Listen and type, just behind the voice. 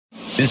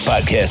This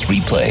podcast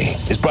replay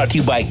is brought to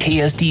you by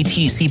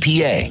KSDT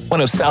CPA,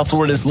 one of South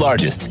Florida's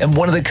largest and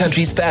one of the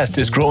country's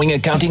fastest growing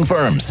accounting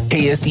firms.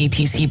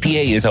 KSDT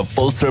CPA is a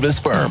full-service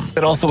firm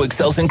that also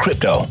excels in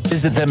crypto.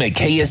 Visit them at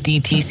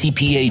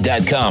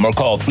ksdtcpa.com or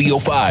call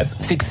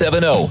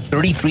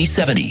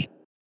 305-670-3370.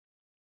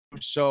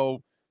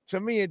 So to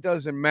me, it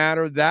doesn't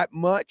matter that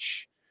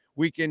much.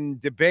 We can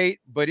debate,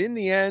 but in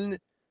the end,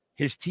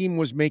 his team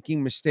was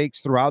making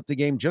mistakes throughout the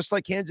game, just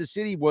like Kansas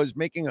City was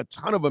making a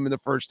ton of them in the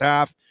first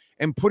half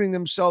and putting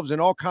themselves in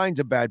all kinds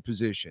of bad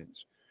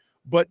positions.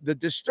 But the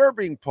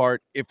disturbing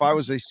part, if I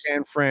was a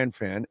San Fran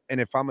fan and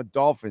if I'm a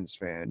Dolphins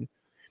fan,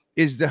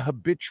 is the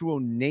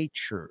habitual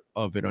nature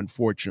of it,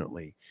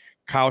 unfortunately.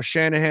 Kyle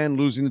Shanahan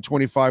losing the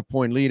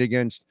 25-point lead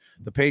against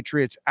the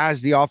Patriots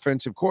as the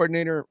offensive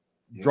coordinator,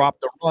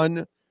 dropped the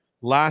run.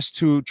 Last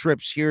two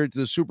trips here to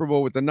the Super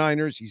Bowl with the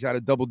Niners, he's had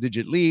a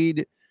double-digit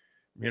lead.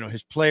 You know,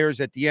 his players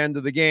at the end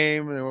of the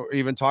game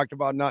even talked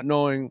about not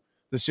knowing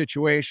the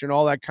situation,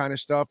 all that kind of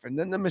stuff. And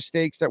then the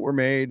mistakes that were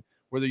made,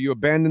 whether you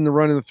abandon the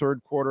run in the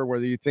third quarter,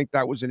 whether you think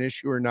that was an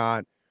issue or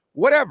not,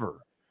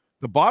 whatever.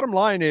 The bottom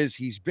line is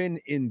he's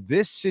been in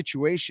this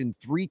situation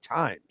 3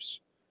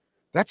 times.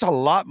 That's a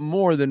lot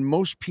more than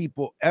most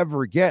people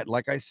ever get.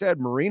 Like I said,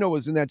 Marino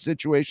was in that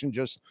situation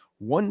just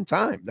 1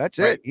 time. That's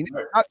right. It. He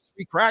got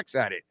 3 cracks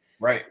at it.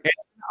 Right. And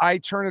I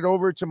turn it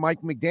over to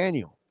Mike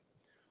McDaniel,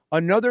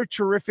 another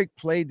terrific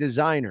play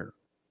designer.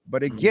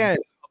 But again,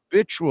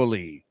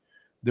 habitually,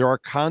 there are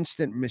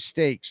constant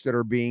mistakes that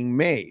are being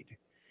made.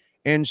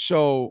 And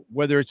so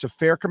whether it's a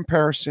fair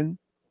comparison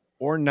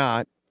or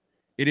not,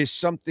 it is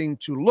something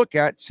to look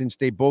at since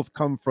they both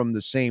come from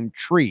the same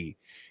tree.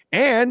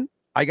 And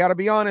I got to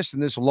be honest in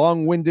this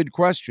long-winded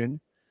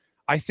question,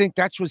 I think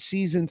that's what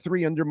season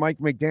 3 under Mike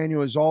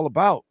McDaniel is all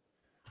about.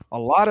 A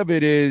lot of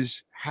it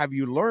is, have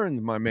you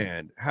learned, my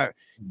man?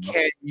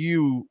 Can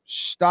you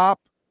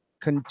stop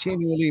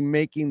continually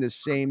making the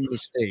same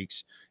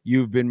mistakes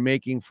you've been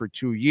making for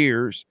 2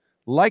 years,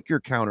 like your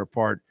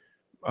counterpart,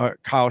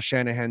 Kyle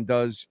Shanahan,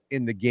 does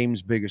in the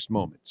game's biggest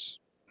moments?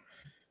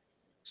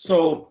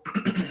 So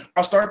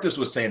I'll start this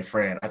with San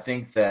Fran. I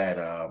think that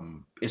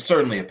it's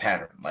certainly a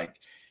pattern. Like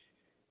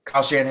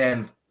Kyle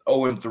Shanahan,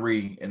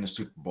 0-3 in the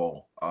Super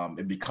Bowl.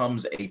 It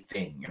becomes a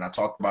thing. And I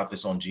talked about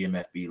this on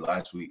GMFB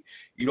last week.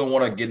 You don't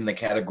want to get in the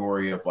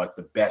category of like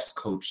the best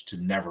coach to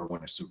never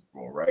win a Super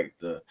Bowl, right?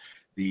 The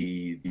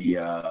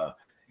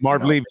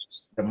Marv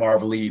Levy's, the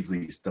Marv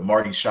Levy's, the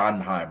Marty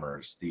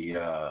Schottenheimers,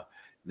 the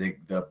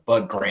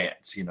Bud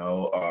Grants,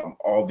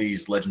 all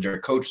these legendary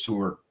coaches who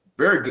were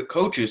very good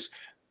coaches,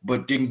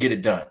 but didn't get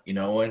it done,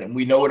 and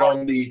we know it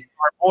on the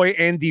 – our boy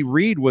Andy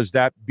Reid was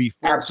that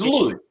before.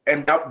 Absolutely.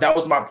 And that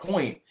was my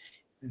point.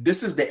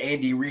 This is the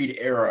Andy Reid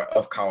era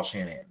of Kyle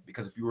Shanahan,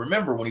 because if you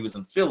remember when he was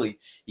in Philly,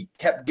 he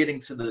kept getting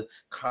to the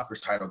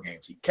conference title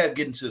games. He kept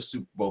getting to the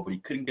Super Bowl, but he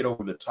couldn't get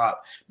over the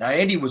top. Now,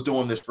 Andy was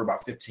doing this for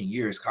about 15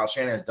 years. Kyle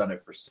Shanahan has done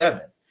it for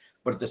 7.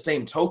 But at the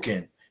same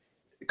token,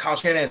 Kyle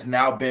Shanahan has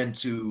now been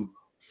to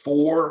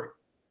 4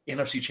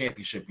 NFC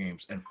championship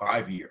games in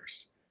 5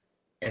 years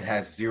and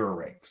has 0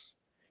 rings.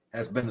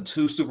 Has been to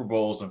 2 Super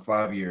Bowls in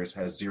 5 years,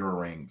 has 0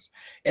 rings.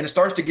 And it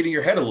starts to get in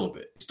your head a little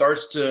bit. It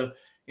starts to,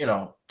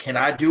 can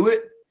I do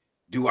it?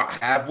 Do I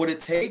have what it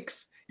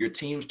takes? Your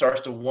team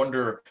starts to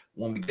wonder,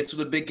 when we get to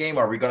the big game,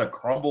 are we going to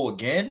crumble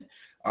again?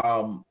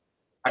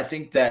 I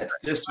think that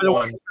this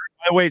one. By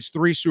the way, it's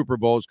 3 Super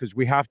Bowls because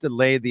we have to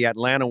lay the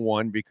Atlanta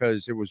one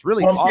because it was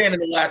really. I'm saying in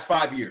the last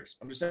 5 years.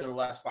 I'm just saying in the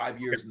last 5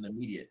 years in the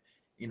immediate.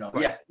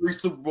 Yes, 3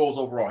 Super Bowls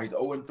overall. He's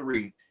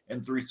 0-3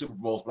 in 3 Super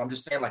Bowls. But I'm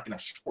just saying, like in a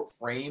short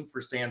frame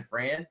for San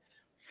Fran,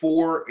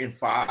 4 and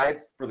 5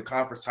 for the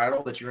conference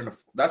title that you're in.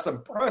 That's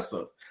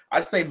impressive.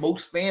 I'd say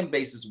most fan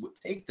bases would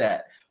take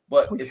that.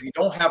 But if you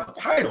don't have a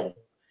title,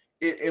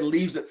 it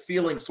leaves it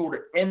feeling sort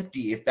of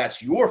empty if that's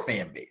your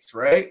fan base,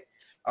 right?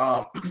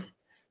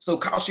 So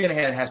Kyle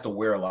Shanahan has to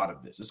wear a lot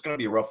of this. It's going to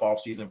be a rough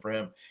offseason for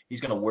him.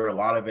 He's going to wear a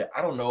lot of it.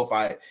 I don't know if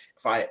I'm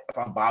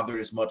bothered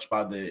as much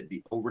by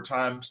the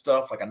overtime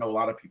stuff. Like I know a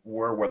lot of people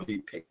were, whether he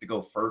picked to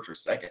go first or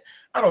second.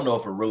 I don't know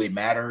if it really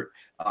mattered.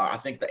 I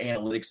think the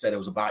analytics said it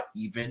was about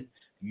even.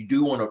 You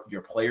do want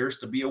your players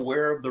to be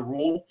aware of the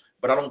rule,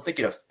 but I don't think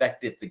it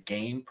affected the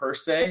game per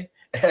se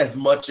as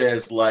much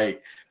as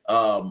like,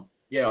 them.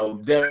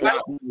 I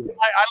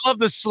love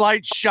the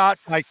slight shot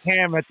by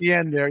Cam at the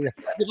end there.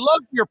 You'd love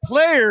your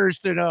players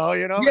to know,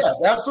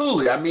 Yes,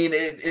 absolutely. I mean,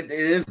 it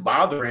is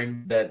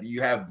bothering that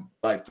you have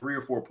like 3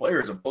 or 4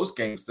 players in post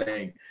game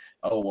saying,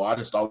 "Oh, well, I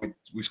just thought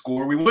we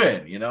score, we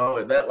win."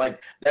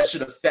 That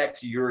should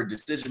affect your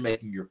decision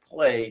making, your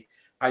play,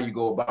 how you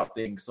go about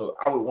things. So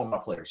I would want my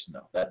players to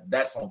know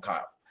that's on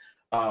Kyle.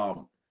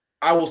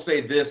 I will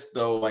say this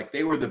though, like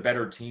they were the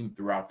better team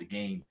throughout the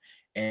game,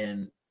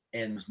 and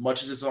as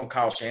much as it's on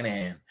Kyle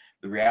Shanahan,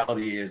 the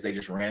reality is they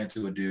just ran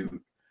into a dude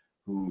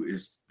who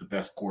is the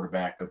best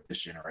quarterback of this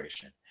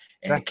generation.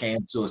 And it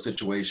came to a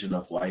situation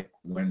of like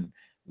when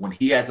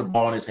he had the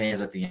ball in his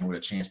hands at the end with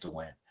a chance to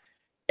win,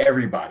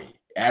 everybody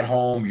at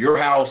home, your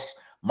house,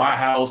 my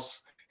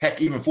house,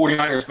 heck, even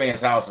 49ers fans'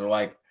 house are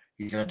like,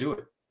 he's going to do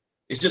it.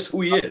 It's just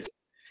who he is.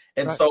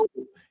 And so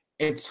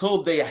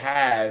until they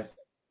have,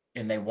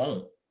 and they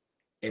won't,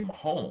 a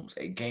Mahomes,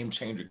 a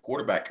game-changing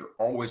quarterback, you're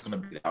always going to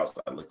be the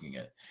outside looking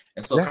in.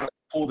 And so kind of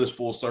pull this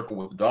full circle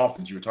with the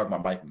Dolphins. You were talking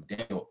about Mike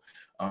McDaniel.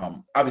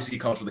 Obviously, he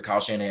comes from the Kyle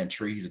Shanahan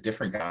tree. He's a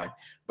different guy.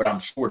 But I'm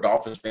sure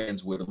Dolphins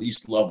fans would at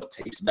least love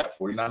a taste of that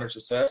 49ers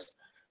success,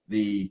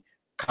 the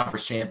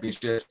conference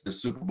championships, the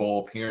Super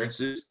Bowl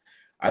appearances.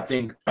 I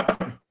think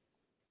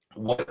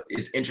what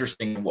is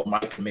interesting and what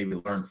Mike can maybe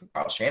learn from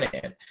Kyle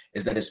Shanahan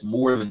is that it's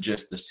more than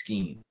just the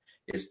scheme.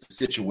 It's the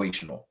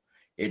situational.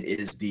 It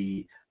is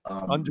the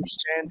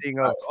understanding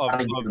of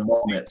the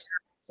moments.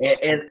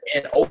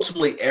 And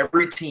ultimately,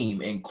 every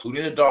team,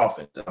 including the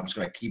Dolphins, and I'm just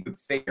going to keep it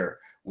fair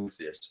with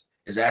this,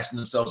 is asking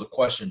themselves a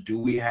question: do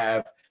we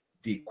have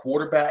the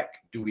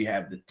quarterback? Do we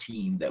have the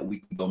team that we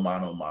can go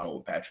mano a mano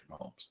with Patrick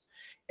Mahomes?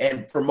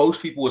 And for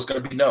most people, it's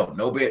going to be no.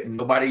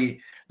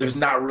 Nobody. There's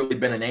not really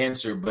been an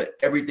answer, but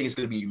everything's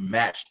going to be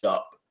matched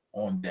up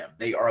on them.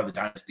 They are the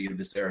dynasty of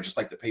this era, just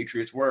like the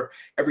Patriots were.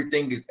 Every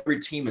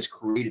team is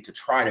created to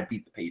try to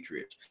beat the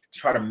Patriots, to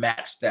try to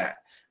match that.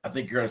 I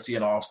think you're going to see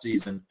an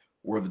offseason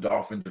where the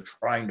Dolphins are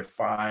trying to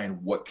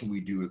find what can we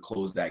do to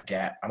close that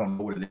gap. I don't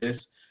know what it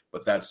is,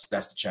 but that's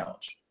the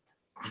challenge.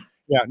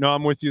 Yeah, no,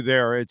 I'm with you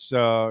there. It's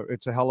a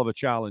hell of a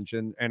challenge,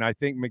 and I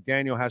think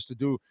McDaniel has to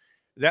do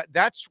that.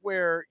 That's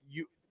where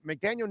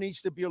McDaniel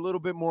needs to be a little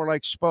bit more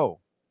like Spo,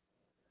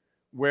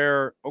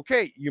 where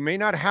okay, you may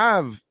not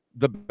have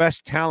the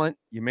best talent,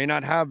 you may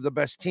not have the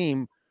best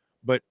team,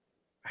 but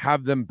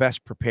have them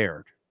best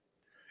prepared,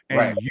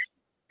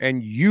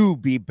 and you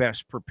be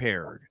best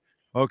prepared.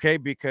 Okay,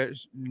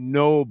 because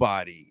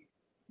nobody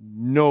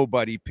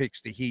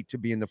picks the Heat to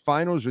be in the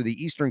finals or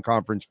the Eastern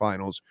Conference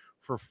Finals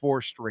for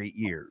 4 straight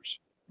years.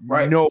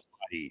 Right.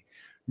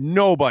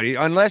 Nobody,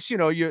 unless you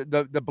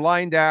the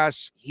blind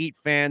ass Heat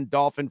fan,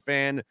 Dolphin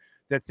fan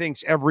that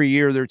thinks every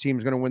year their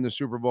team's going to win the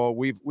Super Bowl.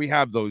 We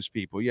have those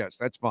people. Yes,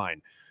 that's fine.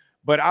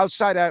 But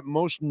outside that,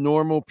 most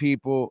normal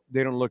people,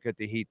 they don't look at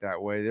the Heat that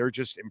way. They're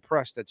just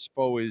impressed that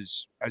Spo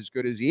is as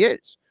good as he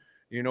is.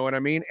 You know what I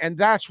mean? And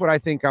that's what I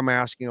think I'm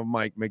asking of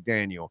Mike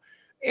McDaniel.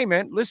 Hey,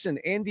 man, listen,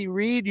 Andy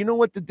Reid, you know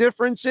what the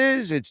difference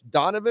is? It's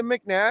Donovan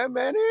McNabb,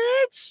 and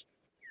it's...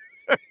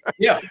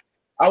 Yeah.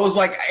 I was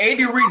like,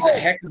 Andy Reid's a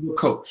heck of a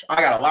coach. I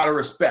got a lot of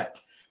respect.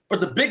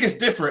 But the biggest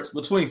difference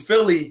between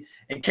Philly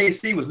and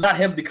KC was not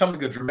him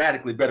becoming a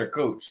dramatically better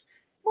coach.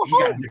 He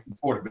got a different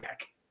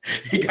quarterback.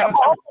 He got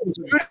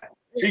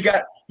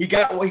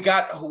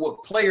a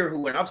player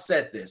who, and I've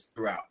said this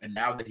throughout, and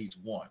now that he's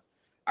won,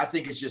 I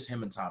think it's just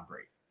him and Tom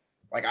Brady.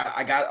 Like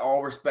I got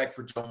all respect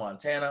for Joe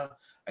Montana.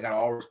 I got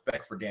all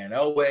respect for Dan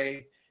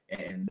Elway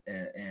and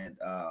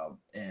Joe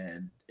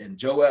and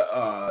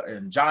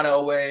John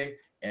Elway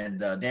and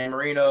Dan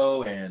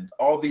Marino and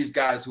all these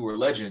guys who are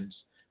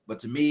legends. But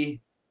to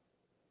me,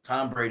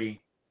 Tom Brady,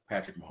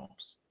 Patrick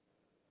Mahomes,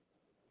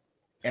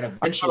 and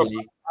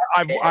eventually,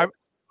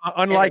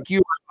 unlike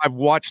you, I've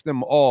watched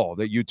them all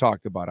that you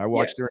talked about. I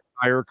watched their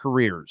entire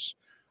careers.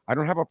 I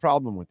don't have a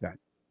problem with that.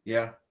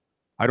 Yeah,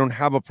 I don't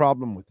have a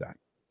problem with that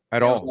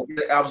at all.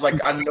 I was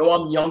like, I know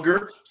I'm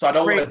younger, so I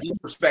don't want to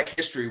disrespect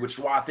history, which is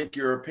why I think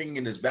your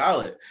opinion is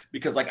valid.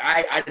 Because like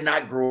I did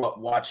not grow up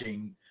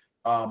watching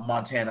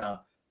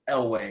Montana,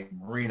 Elway,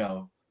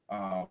 Marino.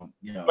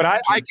 But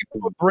I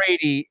can put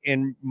Brady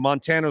in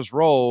Montana's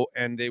role,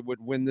 and they would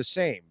win the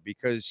same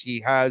because he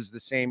has the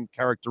same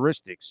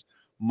characteristics: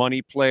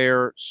 money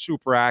player,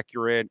 super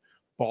accurate,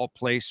 ball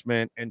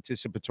placement,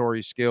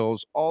 anticipatory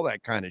skills, all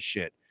that kind of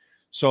shit.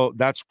 So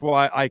that's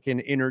why I can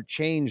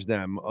interchange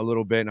them a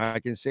little bit, and I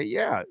can say,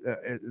 yeah,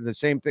 the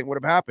same thing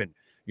would have happened,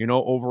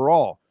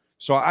 overall.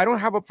 So I don't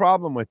have a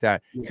problem with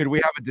that. Yeah. Could we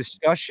have a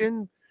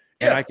discussion?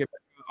 Yeah. And I could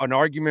an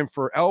argument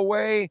for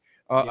Elway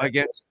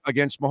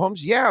against Mahomes?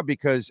 Yeah,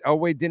 because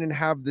Elway didn't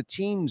have the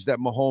teams that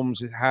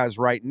Mahomes has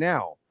right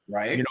now.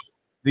 Right.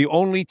 The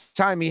only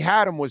time he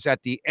had him was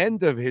at the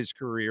end of his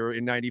career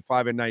in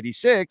 95 and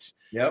 96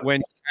 when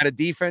he had a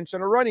defense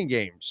and a running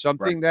game,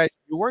 something that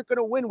you weren't going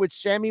to win with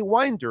Sammy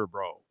Winder,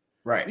 bro.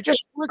 Right. You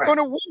just weren't going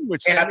to win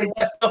with Sammy. And I think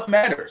that stuff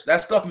matters.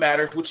 That stuff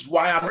matters, which is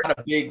why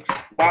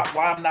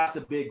I'm not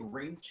the big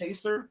ring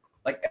chaser.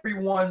 Like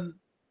everyone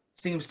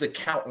seems to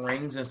count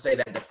rings and say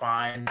that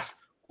defines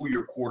who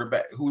your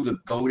quarterback, who the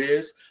GOAT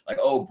is. Like,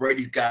 oh,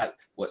 Brady's got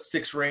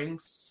 6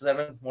 rings,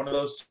 7, one of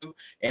those 2.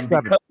 And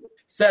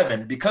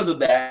 7. Because of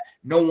that,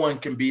 no one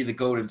can be the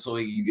GOAT until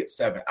you get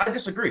 7. I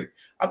disagree.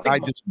 I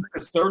think he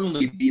could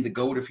certainly be the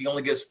GOAT if he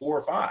only gets 4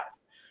 or 5.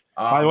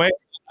 By the way,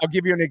 I'll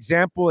give you an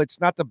example.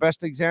 It's not the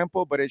best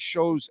example, but it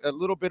shows a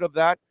little bit of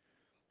that.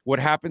 What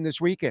happened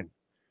this weekend?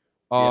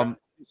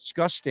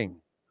 Disgusting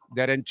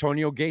that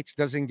Antonio Gates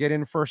doesn't get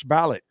in first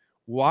ballot.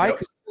 Why?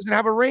 Because he doesn't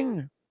have a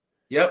ring.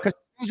 Yep. Because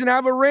he doesn't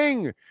have a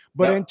ring.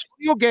 But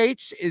Antonio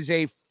Gates is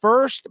a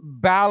first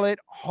ballot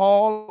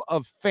Hall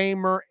of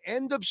Famer.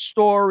 End of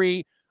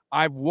story.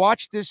 I've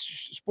watched this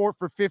sport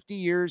for 50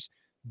 years.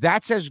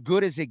 That's as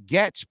good as it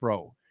gets,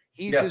 bro.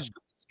 He's as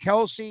good as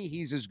Kelsey.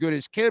 He's as good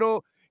as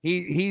Kittle.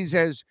 He's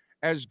as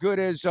as good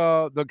as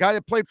the guy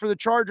that played for the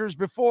Chargers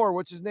before.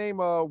 What's his name?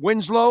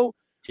 Winslow.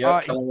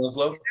 Yeah, Kellen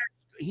Winslow.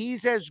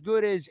 He's as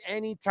good as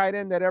any tight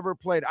end that ever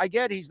played. I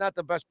get he's not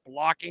the best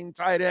blocking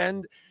tight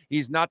end.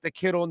 He's not the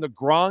Kittle and the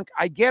Gronk.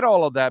 I get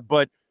all of that,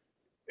 but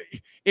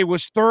it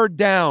was third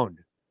down.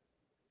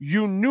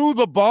 You knew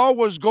the ball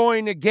was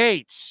going to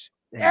Gates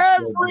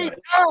every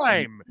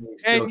time,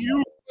 and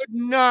you could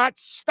not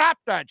stop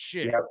that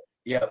shit.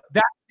 Yep.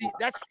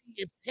 That's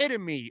the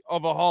epitome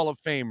of a Hall of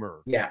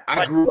Famer. Yeah,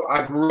 I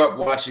grew up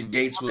watching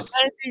Gates was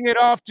handing it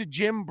off to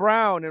Jim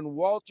Brown and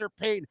Walter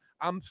Payton.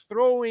 I'm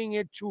throwing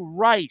it to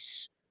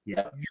Rice.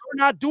 Yeah. You're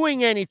not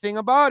doing anything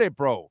about it,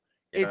 bro.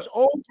 Yeah. It's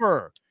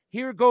over.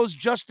 Here goes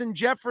Justin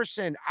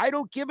Jefferson. I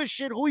don't give a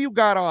shit who you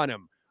got on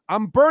him.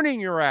 I'm burning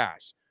your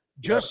ass.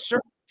 Just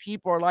certain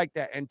people are like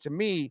that. And to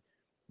me,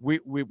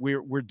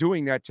 we're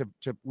doing that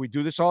we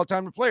do this all the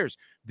time to players.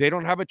 They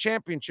don't have a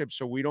championship,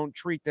 so we don't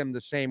treat them the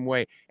same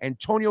way.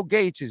 Antonio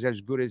Gates is as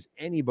good as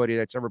anybody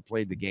that's ever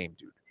played the game,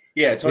 dude.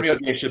 Yeah, Antonio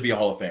Gates should be a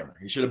Hall of Famer.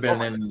 He should have been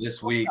in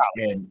this week,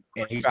 and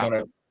he's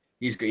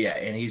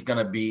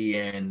gonna be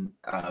in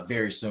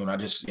very soon. I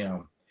just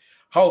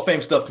Hall of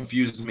Fame stuff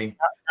confuses me.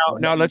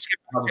 Now let's get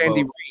back to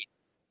Andy Reid.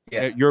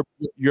 Yeah,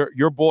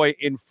 your boy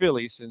in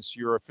Philly, since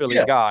you're a Philly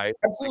guy.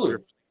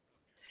 Absolutely.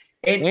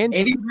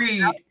 Andy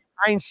Reid.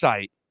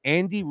 Hindsight,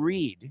 Andy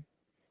Reid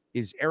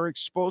is Eric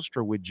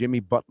Spoelstra with Jimmy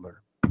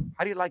Butler.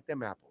 How do you like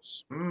them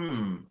apples?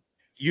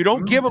 You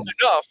don't give him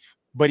enough,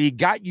 but he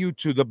got you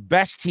to the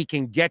best he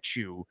can get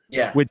you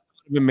with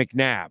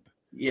McNabb.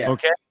 Yeah.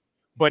 Okay.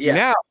 But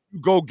now you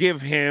go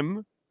give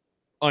him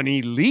an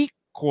elite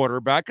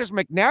quarterback because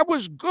McNabb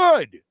was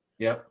good.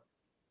 Yep.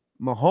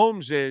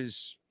 Mahomes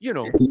is,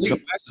 the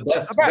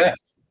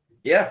best.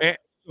 Yeah. And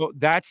so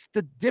that's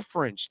the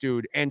difference,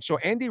 dude. And so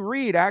Andy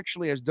Reid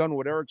actually has done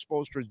what Eric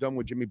Spoelstra has done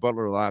with Jimmy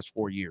Butler the last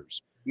 4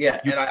 years. Yeah,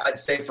 and I'd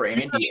say for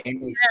Andy,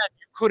 you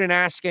couldn't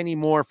ask any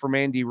more from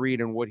Andy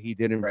Reid and what he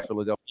did in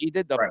Philadelphia. He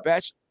did the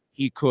best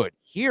he could.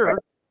 Here,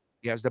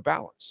 he has the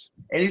balance.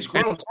 And he's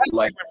grown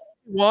like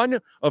one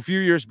a few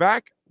years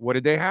back. What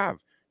did they have?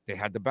 They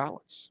had the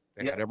balance.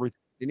 They had everything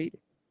they needed.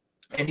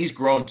 And he's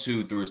grown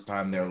too through his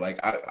time there. Like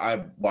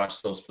I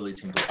watched those Philly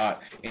teams a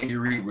lot. Andy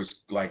Reid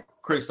was like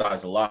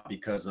criticized a lot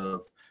because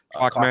of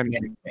clock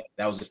management.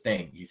 That was his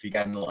thing. If he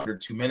got in under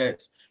 2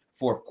 minutes,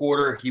 fourth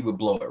quarter, he would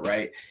blow it,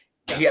 right?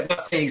 I'm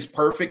not saying he's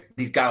perfect,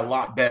 but he's got a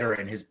lot better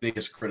in his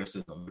biggest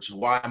criticism, which is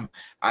why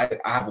I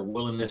have a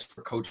willingness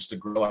for coaches to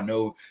grow. I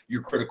know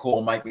you're critical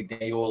of Mike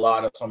McDaniel a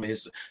lot of some of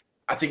his.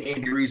 I think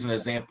Andy Reid's an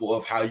example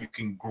of how you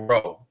can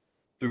grow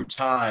through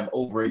time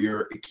over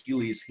your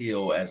Achilles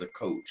heel as a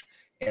coach.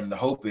 And the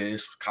hope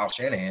is Kyle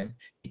Shanahan,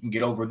 he can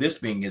get over this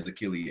being his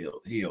Achilles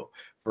heel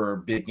for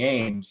big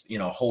games,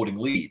 holding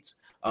leads.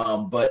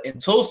 But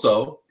until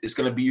so, it's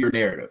going to be your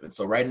narrative. And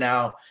so right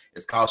now,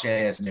 it's Kyle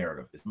Shanahan's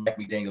narrative. It's Mike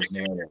McDaniel's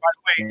narrative. By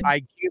the way, I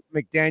give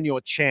McDaniel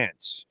a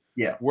chance.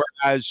 Yeah.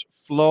 Whereas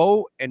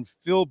Flo and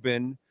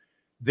Philbin,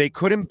 they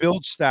couldn't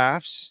build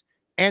staffs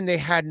and they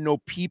had no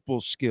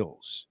people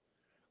skills.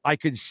 I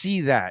could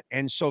see that.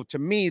 And so to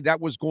me, that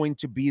was going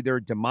to be their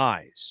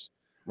demise.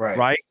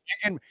 Right.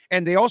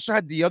 And they also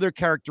had the other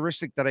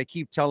characteristic that I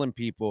keep telling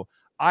people.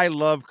 I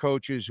love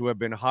coaches who have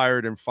been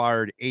hired and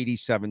fired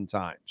 87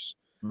 times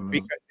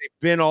because they've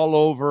been all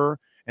over,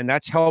 and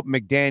that's helped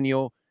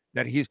McDaniel.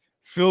 That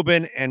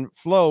Philbin and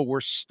Flo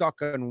were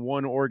stuck in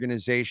one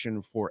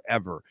organization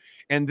forever.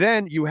 And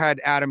then you had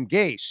Adam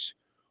Gase,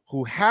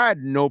 who had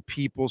no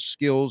people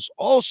skills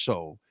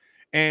also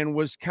and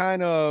was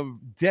kind of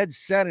dead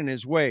set in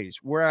his ways.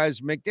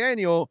 Whereas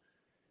McDaniel,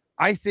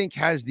 I think,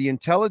 has the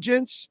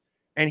intelligence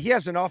and he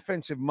has an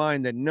offensive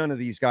mind that none of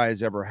these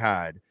guys ever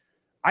had.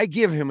 I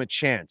give him a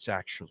chance,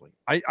 actually.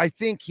 I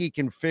think he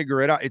can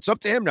figure it out. It's up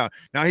to him now.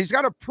 Now, he's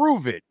got to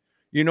prove it.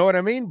 You know what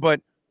I mean?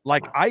 But,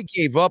 I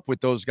gave up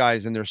with those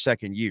guys in their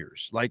second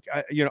years.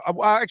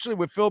 Actually,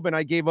 with Philbin,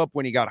 I gave up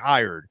when he got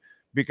hired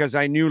because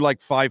I knew,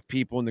 5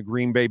 people in the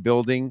Green Bay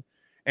building.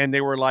 And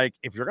they were like,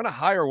 if you're going to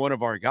hire one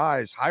of our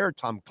guys, hire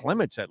Tom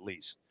Clements at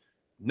least.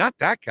 Not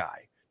that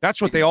guy.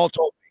 That's what they all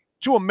told me.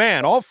 To a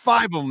man, all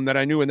 5 of them that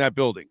I knew in that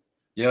building.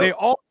 Yep. They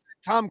all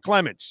said Tom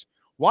Clements.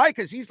 Why?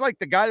 Because he's like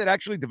the guy that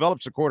actually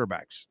develops the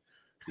quarterbacks.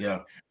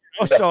 Yeah.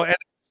 So and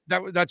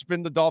that's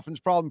been the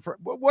Dolphins' problem for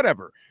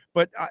whatever.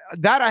 But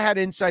that I had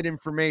inside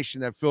information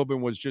that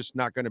Philbin was just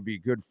not going to be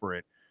good for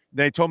it.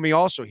 They told me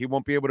also he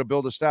won't be able to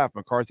build a staff.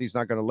 McCarthy's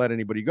not going to let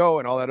anybody go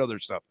and all that other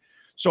stuff.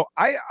 So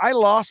I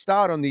lost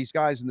out on these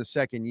guys in the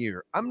second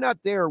year. I'm not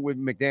there with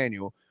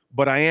McDaniel,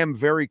 but I am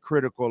very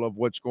critical of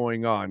what's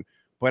going on.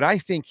 But I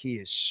think he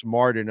is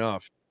smart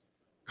enough.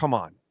 Come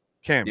on,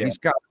 Cam. Yeah. He's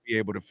got to be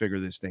able to figure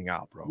this thing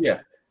out, bro.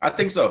 Yeah, I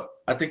think so.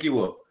 I think he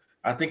will.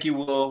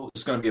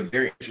 It's going to be a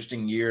very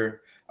interesting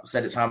year. I've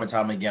said it time and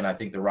time again. I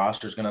think the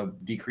roster is going to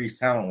decrease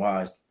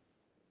talent-wise.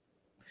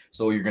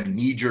 So you're going to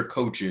need your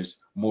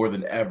coaches more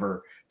than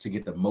ever to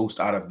get the most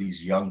out of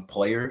these young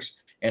players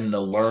and to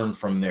learn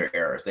from their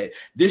errors.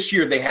 This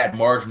year they had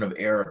margin of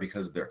error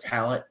because of their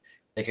talent.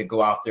 They could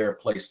go out there,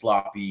 play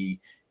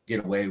sloppy,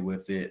 get away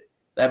with it.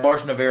 that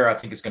margin of error, I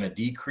think, is going to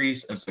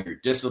decrease. And so your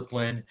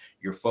discipline,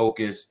 your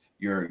focus,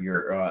 your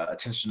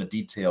attention to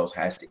details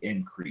has to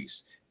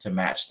increase to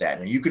match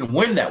that. And you can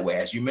win that way,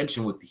 as you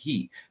mentioned with the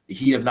Heat. The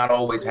Heat have not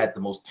always had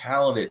the most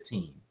talented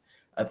team.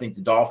 I think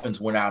the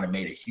Dolphins went out and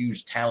made a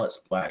huge talent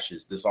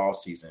splashes this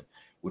offseason,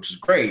 which is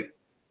great,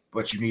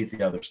 but you need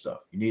the other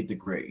stuff. You need the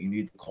grit. You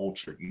need the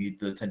culture. You need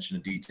the attention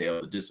to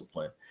detail, the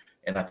discipline.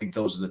 And I think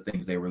those are the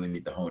things they really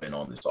need to hone in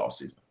on this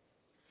offseason.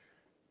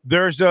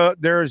 There's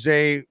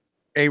a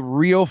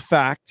real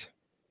fact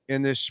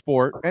in this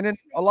sport and in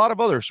a lot of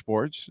other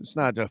sports. It's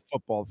not a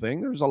football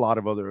thing. There's a lot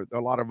of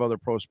other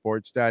pro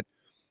sports that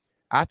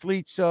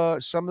athletes,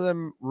 some of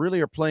them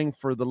really are playing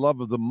for the love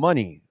of the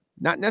money,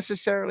 not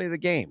necessarily the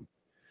game.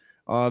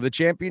 The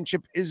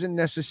championship isn't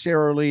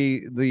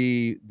necessarily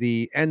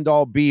the end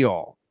all be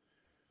all,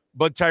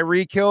 but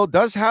Tyreek Hill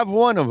does have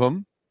one of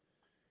them,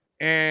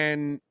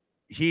 and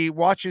he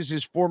watches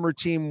his former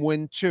team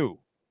win too.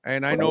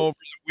 And I know over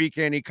the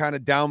weekend he kind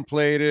of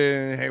downplayed it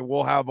and, hey,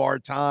 we'll have our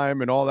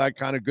time and all that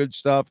kind of good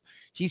stuff.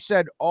 He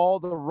said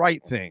all the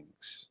right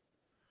things.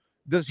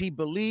 Does he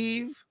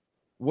believe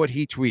what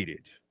he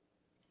tweeted?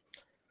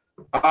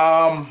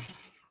 I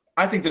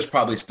think there's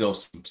probably still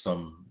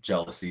some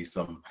jealousy,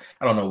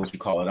 I don't know what you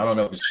call it. I don't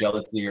know if it's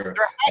jealousy or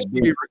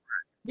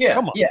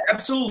yeah,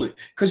 absolutely.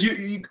 Because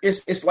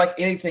it's like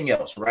anything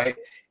else, right?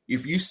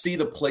 If you see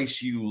the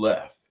place you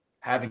left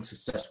having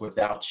success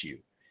without you,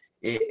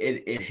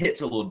 it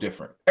hits a little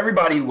different.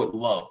 Everybody would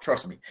love,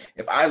 trust me,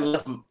 if I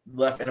left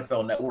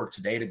NFL Network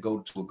today to go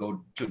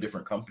to a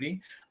different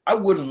company, I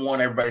wouldn't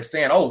want everybody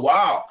saying, oh,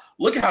 wow,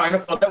 look at how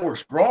NFL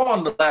Network's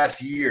grown the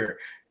last year.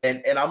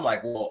 And I'm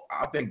like, well,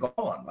 I've been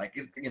gone. Like,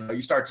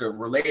 you start to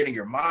relate it in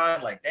your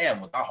mind, like,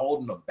 damn, was I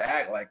holding them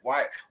back? Like,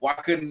 why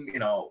couldn't,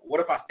 what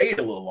if I stayed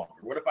a little longer?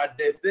 What if I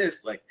did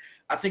this? Like,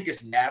 I think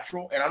it's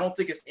natural. And I don't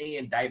think it's any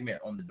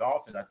indictment on the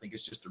Dolphins. I think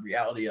it's just the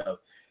reality of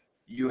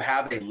you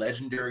have a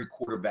legendary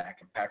quarterback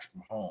in Patrick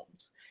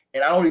Mahomes.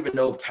 And I don't even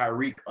know if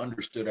Tyreek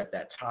understood at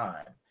that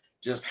time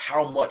just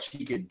how much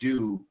he could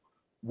do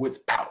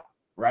without,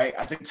 right?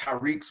 I think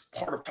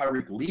part of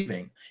Tyreek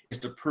leaving is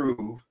to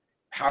prove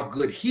how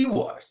good he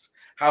was,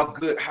 how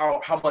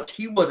much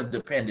he wasn't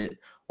dependent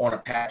on a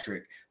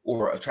Patrick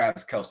or a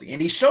Travis Kelce.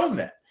 And he's shown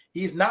that.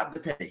 He's not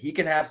dependent. He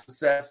can have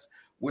success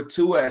with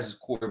Tua as his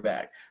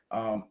quarterback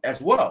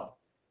as well.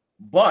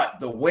 But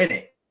the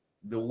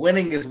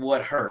winning is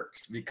what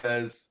hurts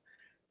because,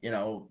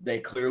 they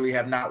clearly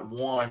have not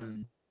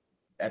won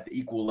at the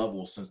equal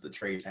level since the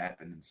trades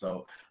happened. And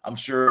so I'm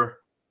sure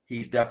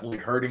he's definitely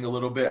hurting a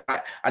little bit.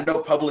 I know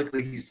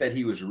publicly he said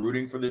he was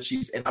rooting for the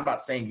Chiefs, and I'm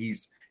not saying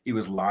he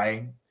was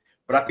lying,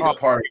 but I think a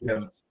part of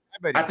him,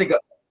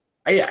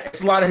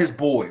 it's a lot of his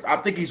boys. I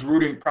think he's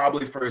rooting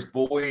probably for his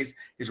boys,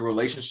 his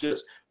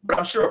relationships, but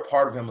I'm sure a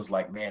part of him was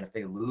like, man, if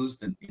they lose,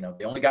 then,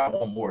 they only got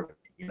one more,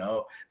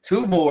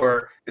 two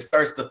more, it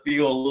starts to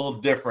feel a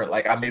little different.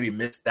 Like I maybe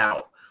missed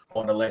out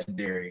on the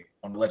legendary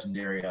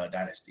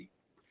dynasty.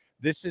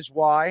 This is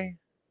why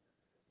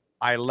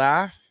I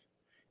laugh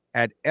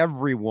at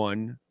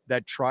everyone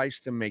that tries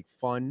to make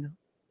fun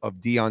of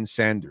Deion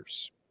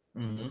Sanders.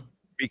 Mm-hmm.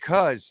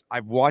 Because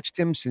I've watched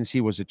him since he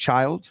was a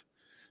child,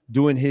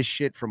 doing his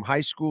shit from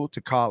high school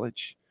to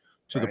college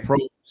to the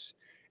pros.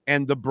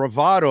 And the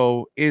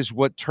bravado is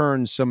what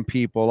turns some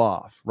people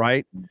off,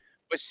 right?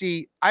 But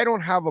see, I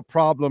don't have a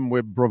problem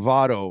with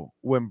bravado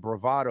when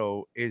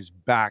bravado is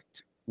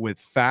backed with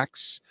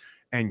facts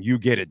and you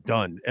get it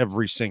done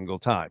every single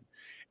time.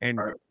 And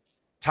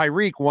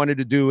Tyreek wanted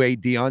to do a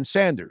Deion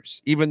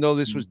Sanders, even though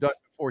this was done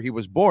before he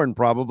was born,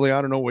 probably.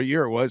 I don't know what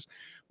year it was.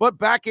 But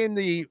back in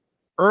the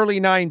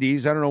early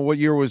 90s, I don't know what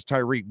year was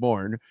Tyreek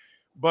born,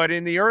 but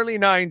in the early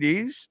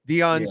 90s,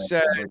 Deion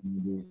said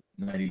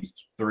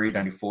 93,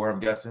 94, I'm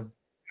guessing.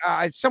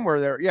 Somewhere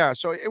there. Yeah.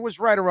 So it was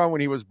right around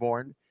when he was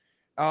born.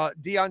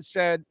 Deion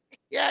said,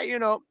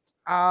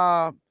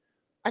 I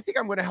think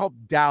I'm going to help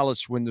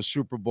Dallas win the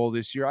Super Bowl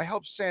this year. I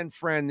helped San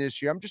Fran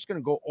this year. I'm just going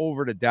to go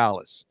over to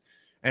Dallas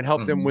and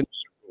help them win the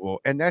Super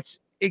Bowl. And that's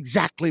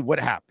exactly what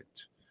happened.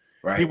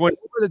 Right. He went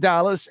over to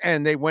Dallas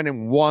and they went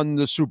and won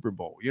the Super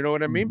Bowl. You know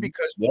what I mean?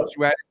 Because once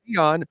you added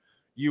Deion,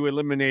 you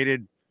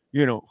eliminated,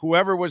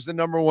 whoever was the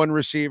number one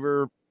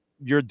receiver,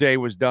 your day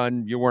was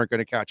done. You weren't going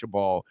to catch a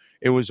ball.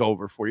 It was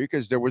over for you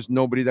because there was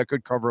nobody that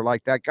could cover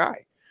like that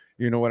guy.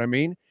 You know what I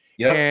mean?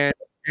 Yeah.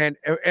 And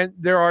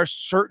there are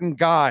certain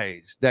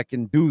guys that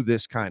can do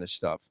this kind of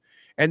stuff.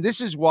 And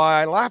this is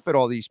why I laugh at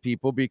all these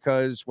people,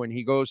 because when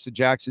he goes to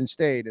Jackson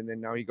State and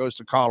then now he goes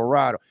to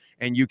Colorado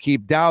and you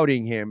keep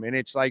doubting him. And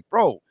it's like,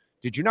 bro,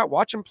 did you not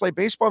watch him play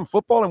baseball and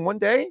football in one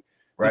day?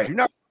 Right. Did you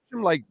not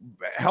watch him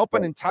help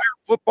an entire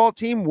football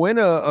team win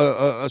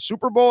a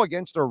Super Bowl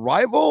against a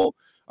rival?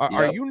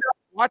 Are you not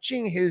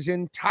watching his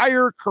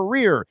entire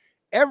career?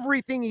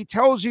 Everything he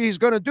tells you he's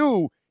going to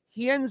do,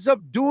 he ends up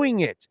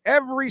doing it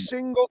every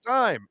single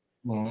time.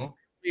 Mm-hmm.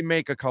 We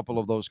make a couple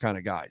of those kind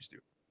of guys, dude.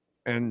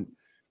 And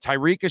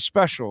Tyreek is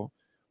special,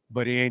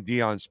 but he ain't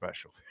Deion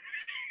special.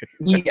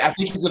 I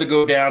think he's going to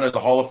go down as a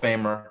Hall of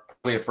Famer,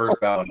 probably a first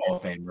ballot Hall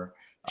of Famer.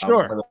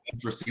 Sure. One of the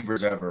best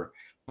receivers ever.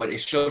 But it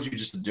shows you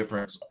just the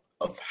difference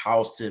of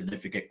how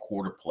significant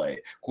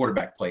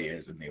quarterback play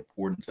is and the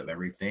importance of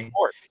everything.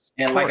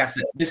 And like I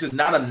said, this is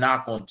not a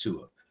knock on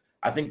Tua.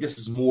 I think this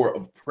is more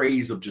of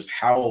praise of just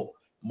how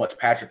much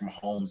Patrick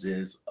Mahomes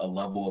is a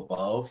level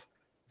above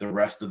the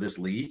rest of this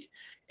league.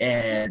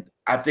 And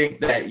I think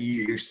that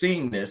you're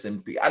seeing this,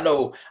 and I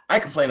know I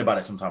complain about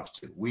it sometimes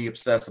too. We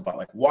obsess about,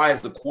 like, why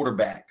is the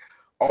quarterback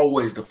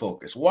always the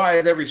focus? Why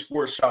is every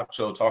sports talk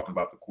show talking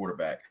about the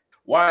quarterback?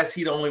 Why is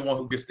he the only one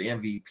who gets the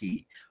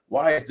MVP?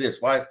 Why is this?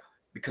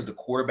 Because the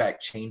quarterback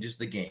changes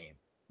the game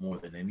more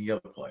than any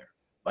other player.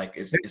 Like,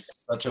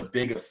 it's such a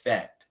big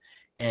effect.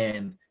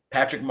 And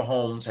Patrick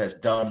Mahomes has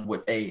done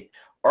with a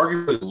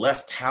arguably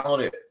less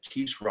talented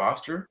Chiefs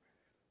roster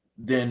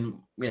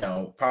than,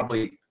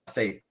 probably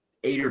say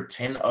 8 or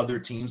 10 other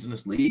teams in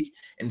this league,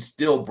 and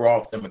still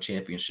brought them a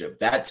championship.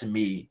 That to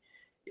me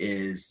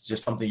is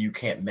just something you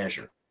can't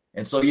measure.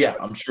 And so, yeah,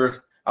 I'm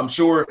sure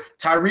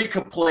Tyreek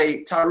could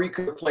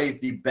play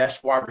the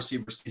best wide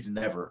receiver season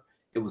ever.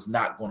 It was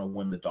not going to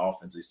win the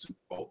Dolphins a Super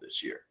Bowl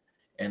this year.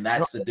 And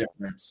that's the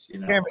difference.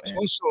 It's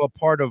also a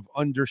part of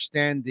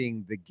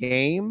understanding the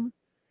game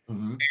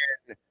and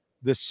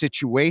the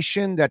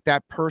situation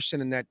that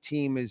person and that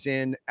team is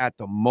in at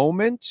the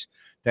moment,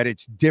 that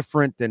it's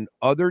different than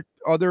other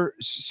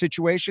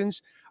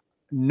situations.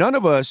 None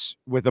of us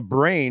with a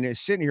brain is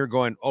sitting here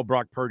going, oh,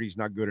 Brock Purdy's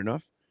not good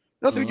enough.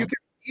 No, dude, you can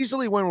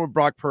easily win with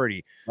Brock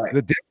Purdy. Right.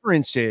 The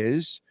difference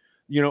is,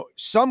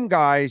 some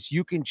guys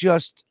you can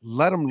just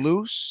let them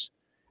loose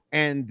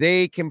and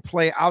they can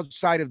play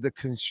outside of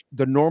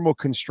the normal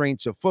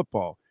constraints of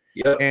football.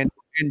 Yep. And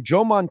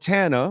Joe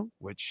Montana,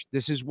 which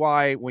this is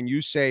why when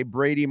you say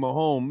Brady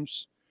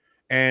Mahomes,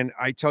 and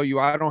I tell you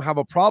I don't have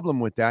a problem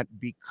with that,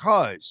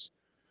 because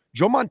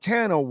Joe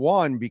Montana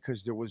won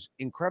because there was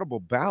incredible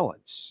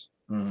balance.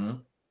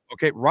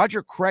 Okay,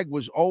 Roger Craig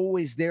was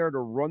always there to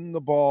run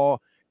the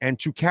ball and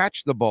to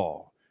catch the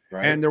ball.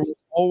 Right. And there was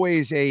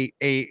always a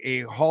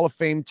Hall of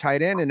Fame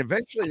tight end. And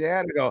eventually they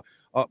had to go,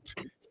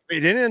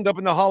 it didn't end up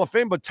in the Hall of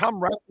Fame, but Tom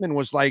Rathman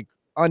was like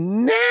a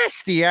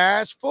nasty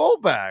ass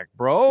fullback,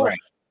 bro. Right.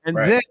 And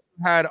then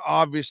you had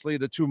obviously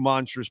the two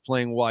monsters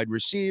playing wide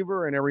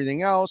receiver and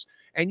everything else.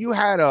 And you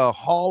had a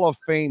Hall of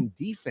Fame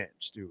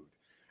defense, dude,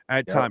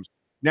 at times.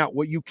 Now,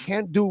 what you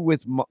can't do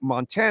with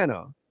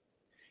Montana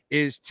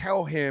is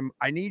tell him,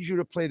 I need you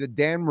to play the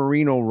Dan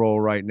Marino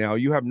role right now.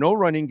 You have no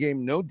running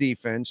game, no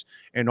defense,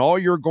 and all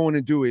you're going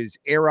to do is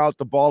air out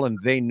the ball, and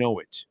they know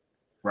it.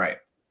 Right.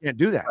 He can't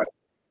do that. Right.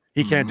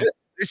 He can't do it.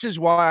 This is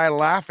why I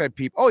laugh at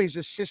people. Oh, he's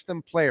a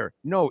system player.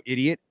 No,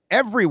 idiot.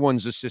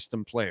 Everyone's a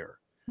system player,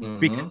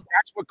 because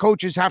that's what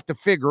coaches have to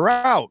figure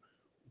out,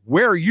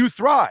 where you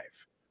thrive,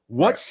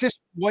 what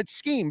system, what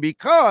scheme,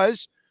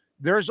 because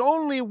there's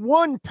only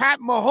one Pat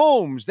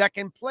Mahomes that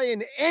can play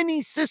in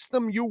any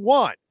system you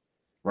want.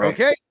 Right.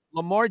 Okay?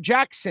 Lamar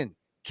Jackson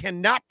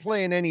cannot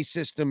play in any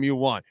system you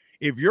want.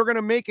 If you're going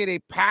to make it a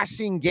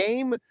passing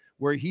game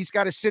where he's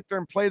got to sit there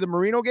and play the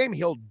Marino game,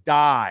 he'll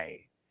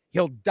die.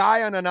 He'll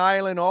die on an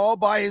island all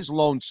by his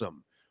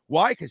lonesome.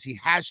 Why? Because he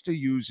has to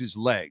use his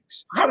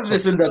legs. How did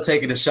this end up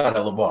taking a shot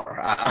at Lamar?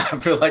 I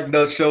feel like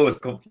no show is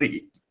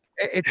complete.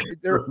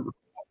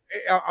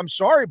 I'm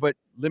sorry, but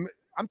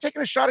I'm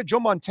taking a shot at Joe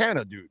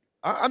Montana, dude.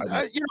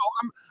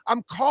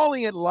 I'm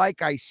calling it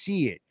like I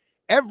see it.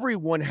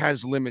 Everyone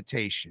has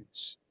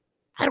limitations.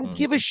 I don't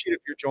give a shit if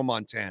you're Joe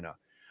Montana.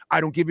 I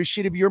don't give a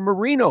shit if you're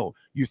Marino.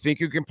 You think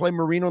you can play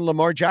Marino in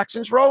Lamar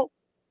Jackson's role?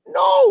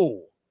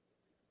 No.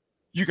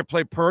 You can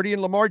play Purdy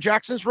in Lamar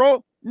Jackson's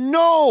role?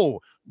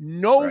 No.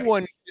 No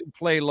one can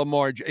play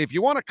Lamar. If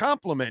you want a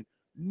compliment,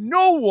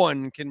 no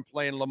one can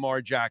play in Lamar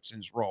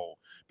Jackson's role,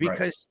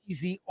 because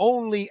he's the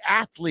only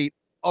athlete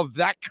of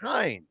that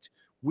kind.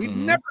 We've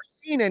never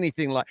seen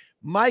anything like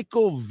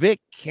Michael Vick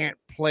can't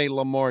play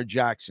Lamar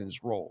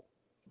Jackson's role.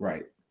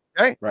 Right.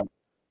 Okay. Right.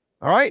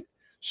 All right.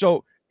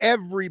 So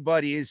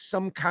everybody is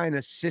some kind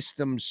of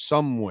system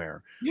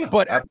somewhere. Yeah,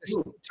 but at the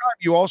same time,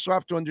 you also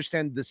have to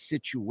understand the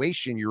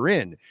situation you're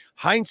in.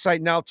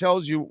 Hindsight now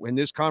tells you in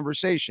this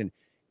conversation,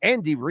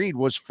 Andy Reid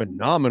was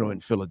phenomenal in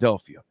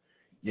Philadelphia.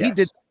 Yes. He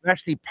did the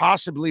best he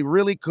possibly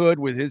really could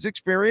with his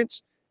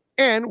experience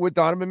and with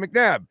Donovan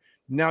McNabb.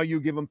 Now you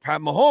give him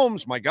Pat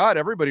Mahomes, my God,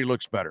 everybody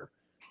looks better.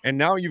 And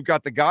now you've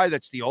got the guy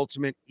that's the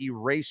ultimate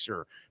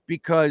eraser,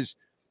 because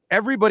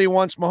everybody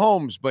wants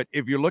Mahomes. But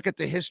if you look at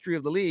the history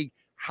of the league,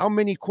 how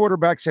many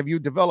quarterbacks have you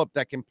developed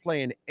that can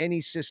play in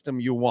any system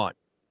you want?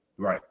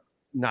 Right.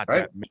 Not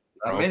that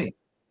many.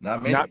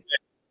 Not many.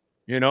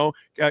 You know,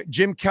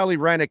 Jim Kelly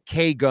ran a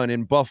K-gun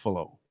in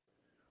Buffalo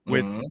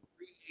with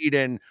Reed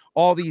and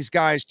all these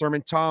guys,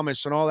 Thurman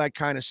Thomas and all that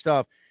kind of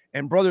stuff.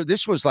 And, brother,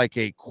 this was like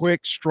a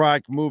quick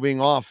strike moving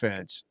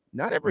offense.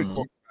 Not every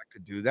quarterback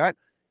could do that.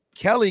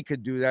 Kelly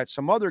could do that.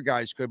 Some other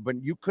guys could,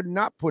 but you could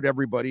not put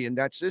everybody in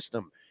that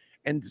system.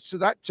 And so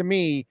that, to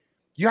me,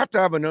 you have to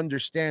have an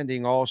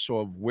understanding also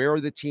of where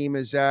the team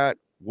is at,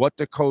 what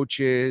the coach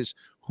is,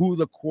 who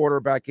the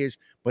quarterback is.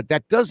 But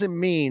that doesn't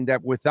mean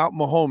that without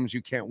Mahomes,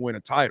 you can't win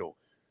a title.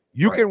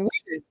 You can win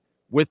it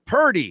with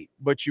Purdy,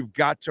 but you've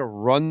got to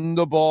run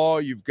the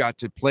ball. You've got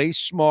to play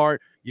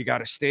smart. You got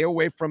to stay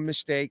away from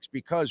mistakes,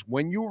 because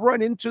when you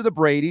run into the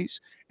Bradys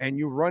and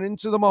you run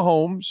into the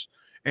Mahomes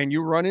and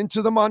you run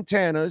into the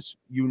Montanas,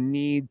 you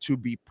need to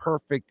be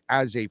perfect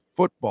as a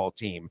football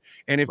team.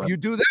 And if you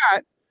do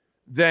that,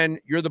 then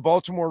you're the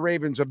Baltimore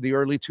Ravens of the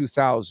early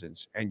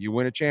 2000s and you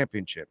win a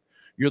championship.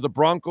 You're the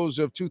Broncos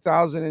of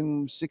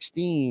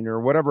 2016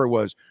 or whatever it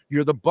was.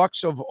 You're the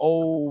Bucks of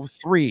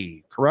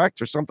 03,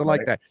 correct? Or something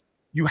like that.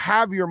 You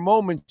have your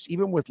moments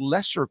even with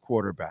lesser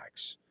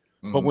quarterbacks.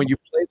 But when you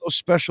play those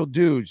special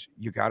dudes,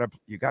 you gotta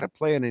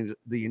play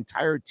the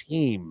entire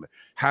team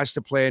has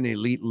to play an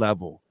elite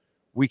level.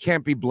 We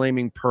can't be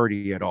blaming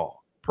Purdy at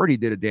all. Purdy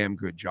did a damn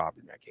good job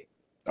in that game.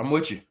 I'm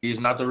with you. He's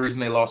not the reason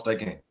they lost that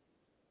game.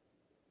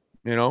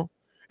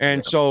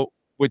 And so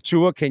with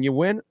Tua, can you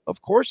win?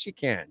 Of course you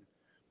can.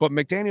 But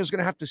McDaniel's going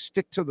to have to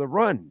stick to the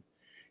run.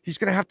 He's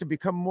going to have to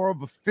become more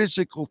of a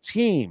physical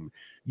team.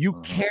 You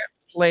can't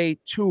play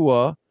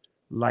Tua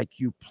like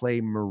you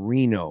play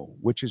Marino,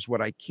 which is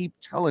what I keep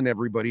telling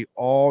everybody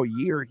all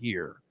year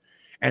here.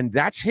 And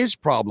that's his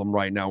problem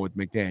right now with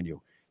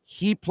McDaniel.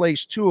 He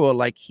plays Tua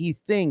like he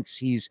thinks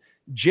he's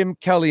Jim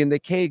Kelly in the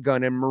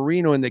K-gun and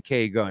Marino in the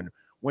K-gun,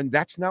 when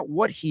that's not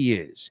what he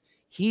is.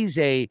 He's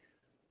a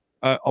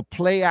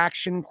play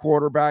action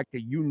quarterback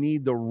that you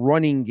need the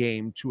running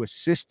game to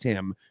assist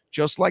him,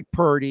 just like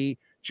Purdy,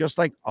 just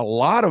like a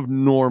lot of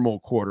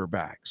normal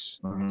quarterbacks.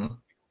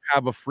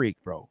 Have a freak,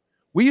 bro.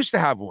 We used to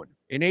have one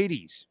in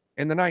 80s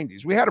and the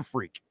 90s. We had a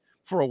freak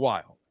for a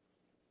while.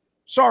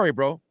 Sorry,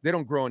 bro. They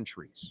don't grow on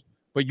trees.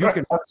 But you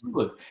can.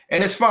 Absolutely.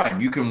 And it's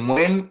fine. You can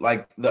win.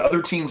 Like, the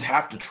other teams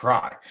have to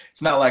try.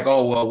 It's not like,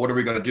 oh, well, what are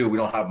we going to do? We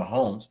don't have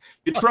Mahomes.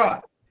 You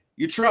try.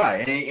 You try.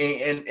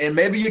 And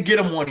maybe you get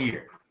them one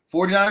year.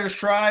 49ers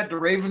tried. The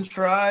Ravens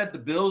tried. The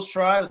Bills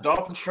tried. The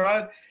Dolphins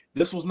tried.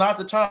 This was not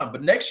the time.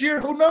 But next year,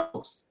 who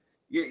knows?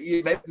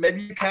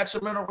 Maybe you catch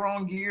them in a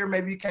wrong year.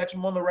 Maybe you catch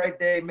them on the right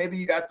day. Maybe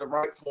you got the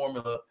right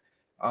formula.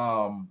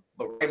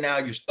 But right now,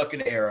 you're stuck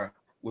in the era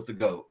with the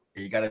GOAT.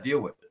 And you got to deal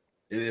with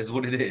it. It is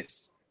what it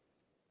is.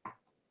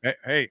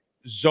 Hey,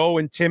 Zoe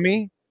and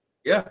Timmy,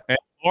 and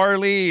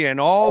Harley and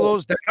all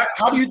those.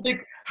 How do you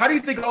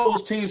think all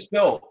those teams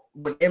felt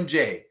when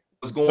MJ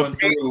was going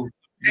through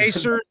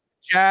Pacers,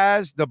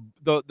 Jazz, the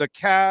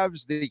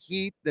Cavs, the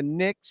Heat, the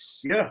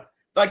Knicks? Yeah,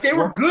 like they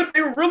were good.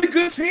 They were really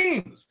good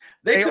teams.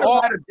 They could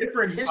have had a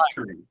different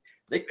history.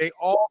 They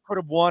all could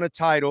have won a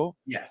title.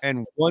 Yes,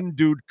 and one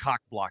dude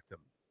cock blocked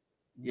them.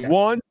 Yeah.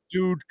 One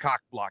dude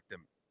cock blocked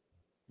them.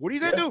 What are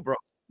you gonna do, bro?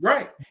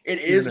 Right. It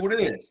is what it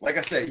is. Like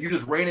I said, you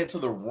just ran into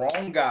the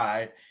wrong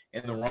guy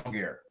in the wrong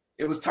era.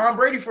 It was Tom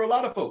Brady for a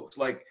lot of folks.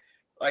 Like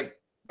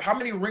how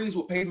many rings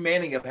would Peyton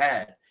Manning have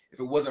had if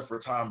it wasn't for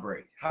Tom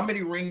Brady? How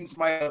many rings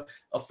might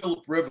a Phillip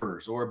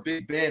Rivers or a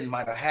Big Ben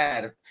might have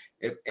had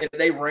if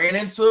they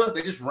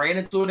just ran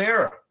into an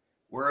era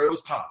where it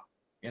was Tom,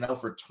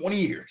 for 20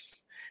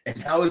 years.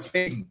 And now it's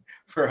Peyton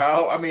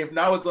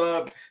now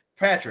it's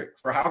Patrick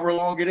for however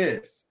long it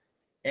is.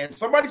 And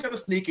somebody's going to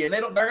sneak in.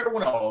 They're going to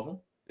win all of them.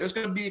 There's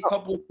going to be a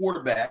couple of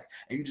quarterbacks,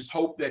 and you just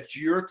hope that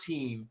your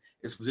team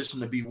is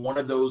positioned to be one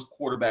of those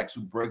quarterbacks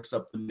who breaks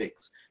up the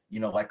mix.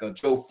 Like a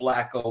Joe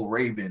Flacco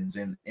Ravens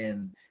in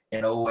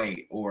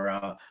 08, or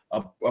a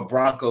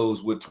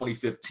Broncos with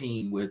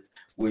 2015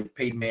 with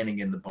Peyton Manning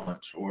in the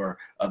bunch, or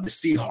the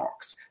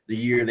Seahawks the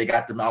year they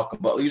got the Malcolm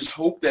Butler. You just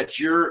hope that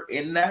you're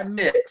in that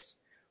mix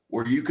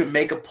where you can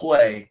make a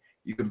play,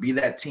 you can be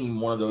that team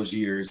one of those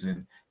years,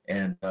 and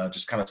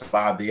just kind of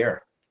survive the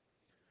era.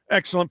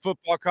 Excellent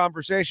football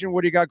conversation.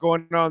 What do you got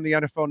going on the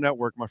NFL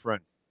Network, my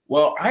friend?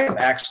 Well, I am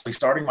actually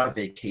starting my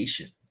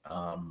vacation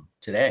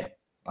today.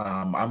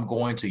 I'm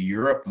going to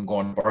Europe. I'm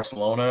going to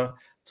Barcelona,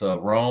 to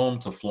Rome,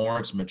 to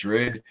Florence,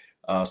 Madrid.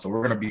 So we're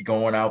going to be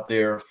going out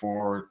there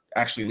for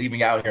actually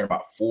leaving out here in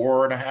about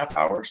 4.5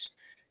 hours.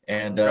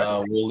 And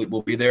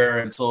we'll be there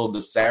until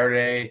the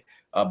Saturday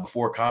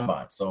before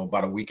Combine. So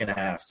about a week and a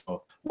half.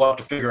 So we'll have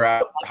to figure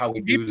out how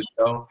we do the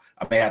show.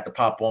 I may have to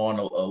pop on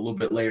a little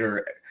bit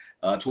later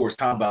towards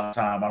Combine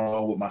time. I don't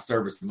know what my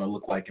service is going to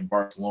look like in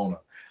Barcelona.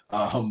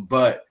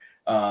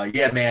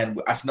 Yeah, man,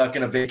 I snuck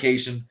in a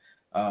vacation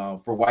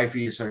for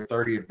wifey. It's her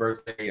 30th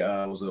birthday.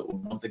 Was a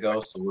month ago.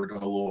 So we're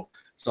doing a little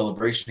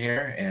celebration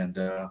here and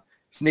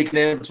sneaking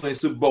in between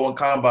Super Bowl and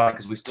Combine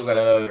because we still got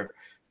another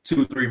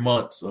 2-3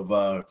 months of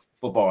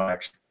football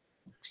action.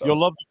 So. You'll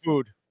love the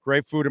food.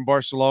 Great food in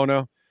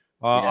Barcelona.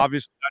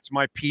 Obviously, that's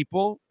my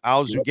people.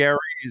 Alzugaray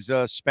is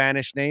a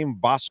Spanish name,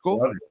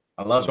 Basco.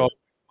 I love it.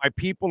 My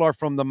people are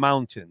from the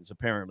mountains,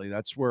 apparently.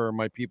 That's where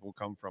my people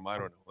come from. I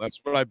don't know. That's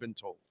what I've been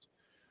told.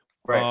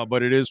 Right.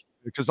 But it is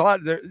because a lot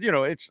of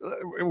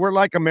we're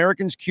like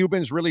Americans.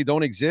 Cubans really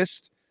don't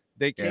exist.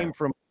 They came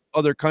from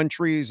other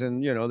countries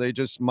and, they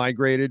just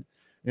migrated.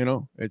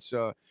 It's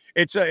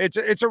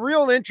a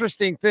real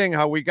interesting thing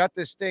how we got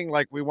this thing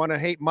like we want to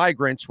hate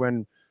migrants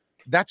when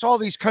that's all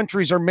these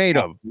countries are made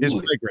of is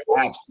migrants.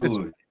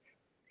 Absolutely. It's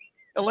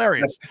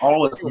hilarious. That's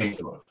all it's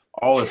made of.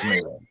 All it's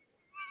made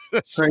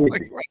of.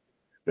 Crazy.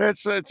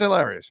 It's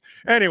hilarious.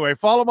 Anyway,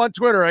 follow him on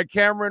Twitter at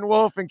Cameron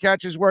Wolfe and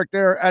catch his work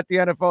there at the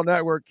NFL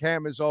Network.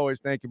 Cam, as always,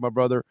 thank you, my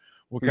brother.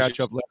 We'll catch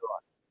up later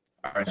on.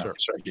 All right, sir.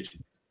 You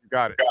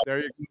got it. There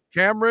you go.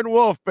 Cameron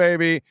Wolfe,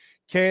 baby.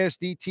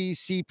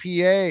 KSDT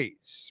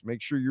CPAs.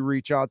 Make sure you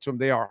reach out to them.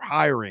 They are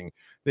hiring.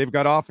 They've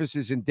got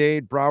offices in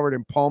Dade, Broward,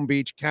 and Palm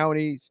Beach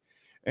counties.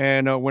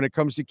 And when it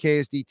comes to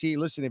KSDT,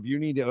 listen, if you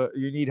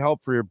need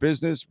help for your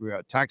business, we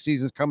got tax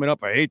season's coming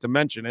up. I hate to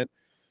mention it,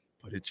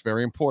 but it's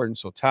very important.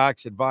 So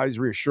tax,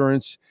 advisory,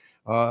 assurance,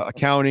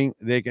 accounting,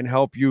 they can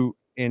help you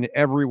in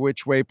every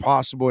which way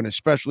possible. And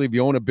especially if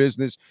you own a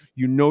business,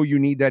 you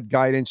need that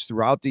guidance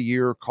throughout the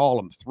year. Call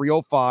them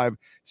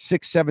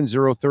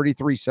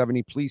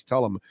 305-670-3370. Please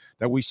tell them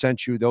that we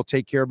sent you. They'll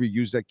take care of you.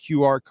 Use that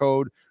QR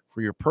code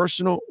for your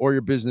personal or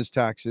your business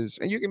taxes.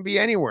 And you can be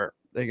anywhere.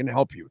 They can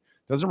help you.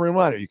 Doesn't really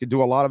matter. You can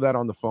do a lot of that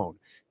on the phone.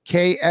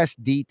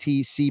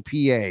 KSDT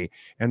CPA,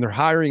 and they're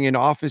hiring in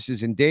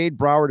offices in Dade,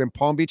 Broward, and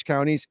Palm Beach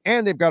counties,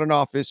 and they've got an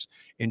office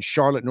in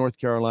Charlotte, North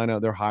Carolina.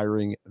 They're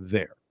hiring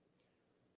there.